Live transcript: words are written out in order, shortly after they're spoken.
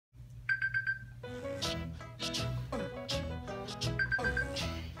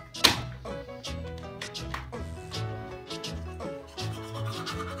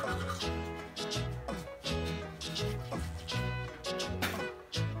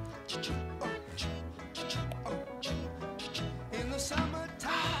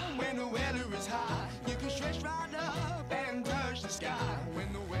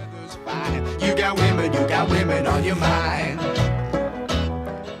got women on your mind.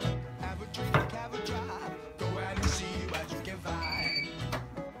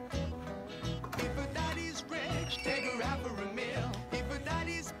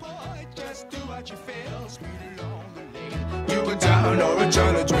 You go down or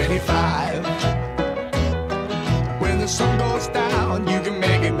return to 25. When the sun goes down, you can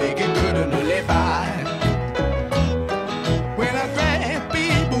make it good and live by. When I grab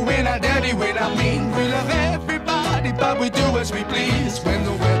people, when I dirty, when I mean, we love everybody, but we do as we please. When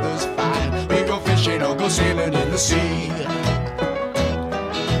the weather's fine, we go fishing or go sailing in the sea.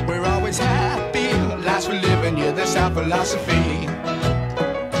 We're always happy, lives we're living, yeah, that's our philosophy.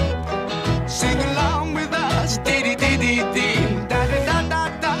 Sing along with us, dee-dee-dee-dee-dee,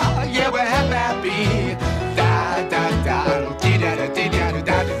 da-da-da-da-da, yeah, we're happy, da-da-da,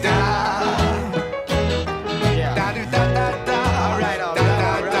 dee-da-da-dee-da-da-da-da, da-da-da-da-da, all right,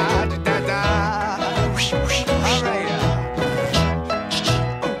 da-da-da-da-da-da, all right.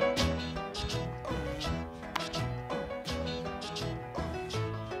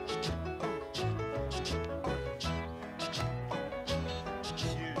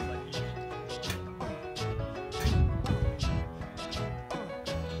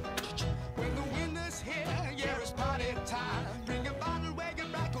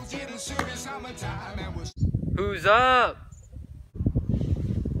 Who's up?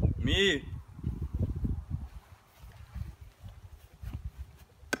 Me.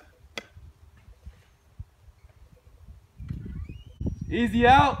 Easy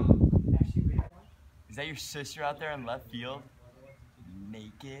out. Is that your sister out there in left field?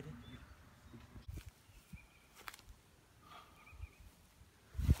 Naked?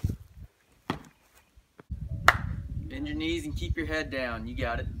 Bend your knees and keep your head down. You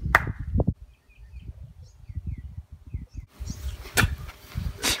got it.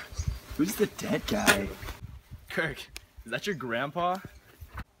 Who's the dead guy? Kirk, is that your grandpa?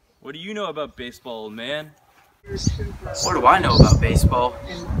 What do you know about baseball, old man? What do I know about baseball?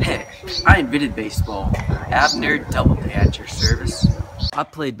 Heck, I invented baseball. Abner Doubleday at your service. I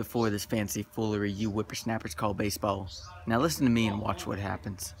played before this fancy foolery you whippersnappers call baseball. Now listen to me and watch what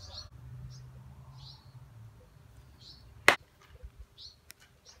happens.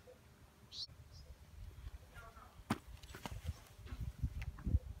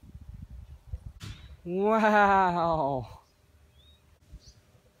 Wow.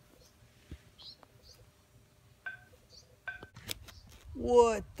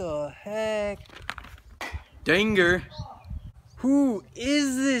 What the heck? Danger. Who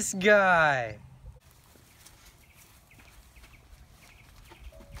is this guy?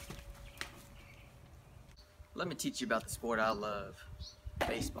 Let me teach you about the sport I love.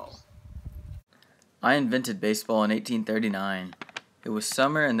 Baseball. I invented baseball in 1839. It was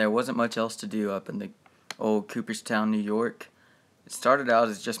summer and there wasn't much else to do up in the old Cooperstown, New York. It started out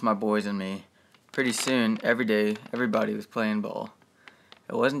as just my boys and me. Pretty soon, every day, everybody was playing ball.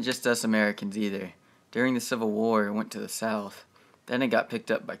 It wasn't just us Americans either. During the Civil War, it went to the South. Then it got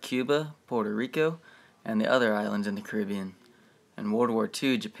picked up by Cuba, Puerto Rico, and the other islands in the Caribbean. In World War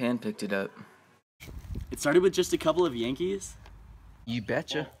II, Japan picked it up. It started with just a couple of Yankees? You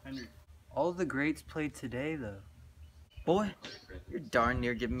betcha. All the greats played today, though. Boy, you're darn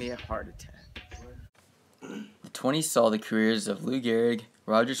near giving me a heart attack. The 20s saw the careers of Lou Gehrig,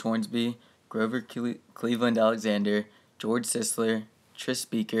 Rogers Hornsby, Grover Cleveland Alexander, George Sisler, Tris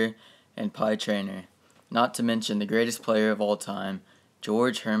Speaker, and Pie Traynor. Not to mention the greatest player of all time,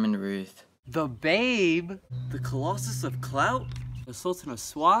 George Herman Ruth. The Babe? The Colossus of Clout? The Sultan of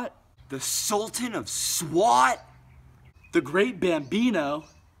SWAT? The Sultan of SWAT? The Great Bambino?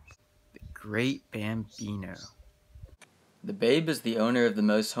 The Great Bambino. The Babe is the owner of the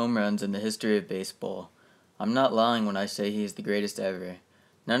most home runs in the history of baseball. I'm not lying when I say he is the greatest ever.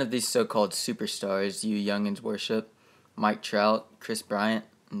 None of these so-called superstars you youngins worship, Mike Trout, Chris Bryant,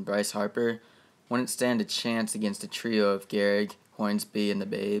 and Bryce Harper, wouldn't stand a chance against a trio of Gehrig, Hornsby, and the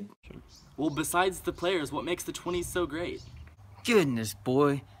Babe. Well, besides the players, what makes the 20s so great? Goodness,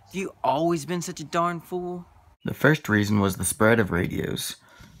 boy, have you always been such a darn fool? The first reason was the spread of radios.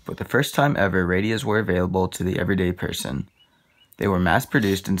 For the first time ever, radios were available to the everyday person. They were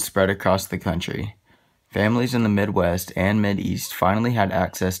mass-produced and spread across the country. Families in the Midwest and Mideast finally had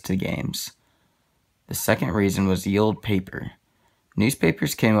access to games. The second reason was the old paper.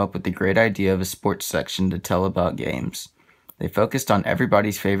 Newspapers came up with the great idea of a sports section to tell about games. They focused on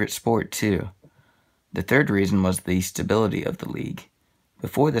everybody's favorite sport, too. The third reason was the stability of the league.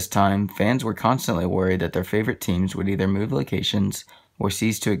 Before this time, fans were constantly worried that their favorite teams would either move locations or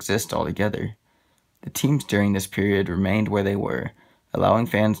cease to exist altogether. The teams during this period remained where they were, allowing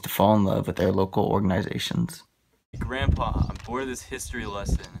fans to fall in love with their local organizations. Grandpa, I'm bored of this history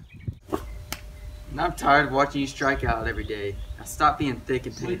lesson. And I'm tired of watching you strike out every day. Now stop being thick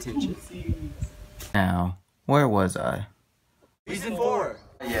and pay attention. Now, where was I? Reason 4.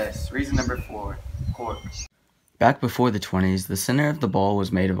 Yes, reason number 4, corks. Back before the 20s, the center of the ball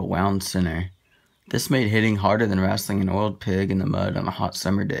was made of a wound center. This made hitting harder than wrestling an oiled pig in the mud on a hot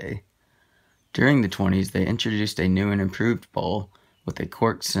summer day. During the 20s, they introduced a new and improved ball with a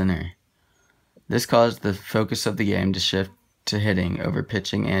cork center. This caused the focus of the game to shift to hitting over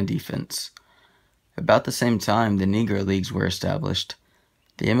pitching and defense. About the same time, the Negro Leagues were established.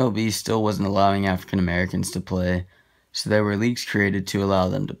 The MLB still wasn't allowing African Americans to play, so there were leagues created to allow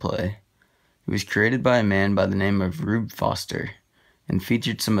them to play. It was created by a man by the name of Rube Foster, and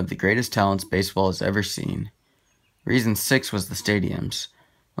featured some of the greatest talents baseball has ever seen. Reason 6 was the stadiums.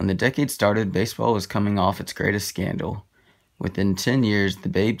 When the decade started, baseball was coming off its greatest scandal. Within 10 years, the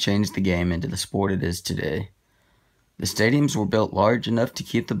Babe changed the game into the sport it is today. The stadiums were built large enough to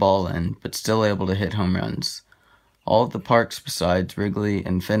keep the ball in, but still able to hit home runs. All of the parks besides Wrigley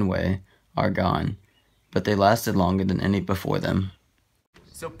and Fenway are gone, but they lasted longer than any before them.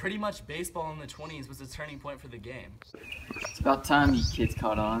 So pretty much baseball in the 20s was a turning point for the game. It's about time you kids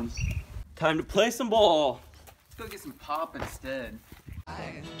caught on. Time to play some ball. Let's go get some pop instead.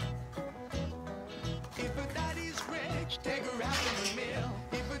 If a daddy's rich, take her out in the mill.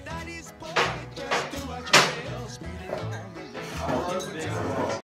 If a daddy's poor, just do what you will. Speed it on the lane.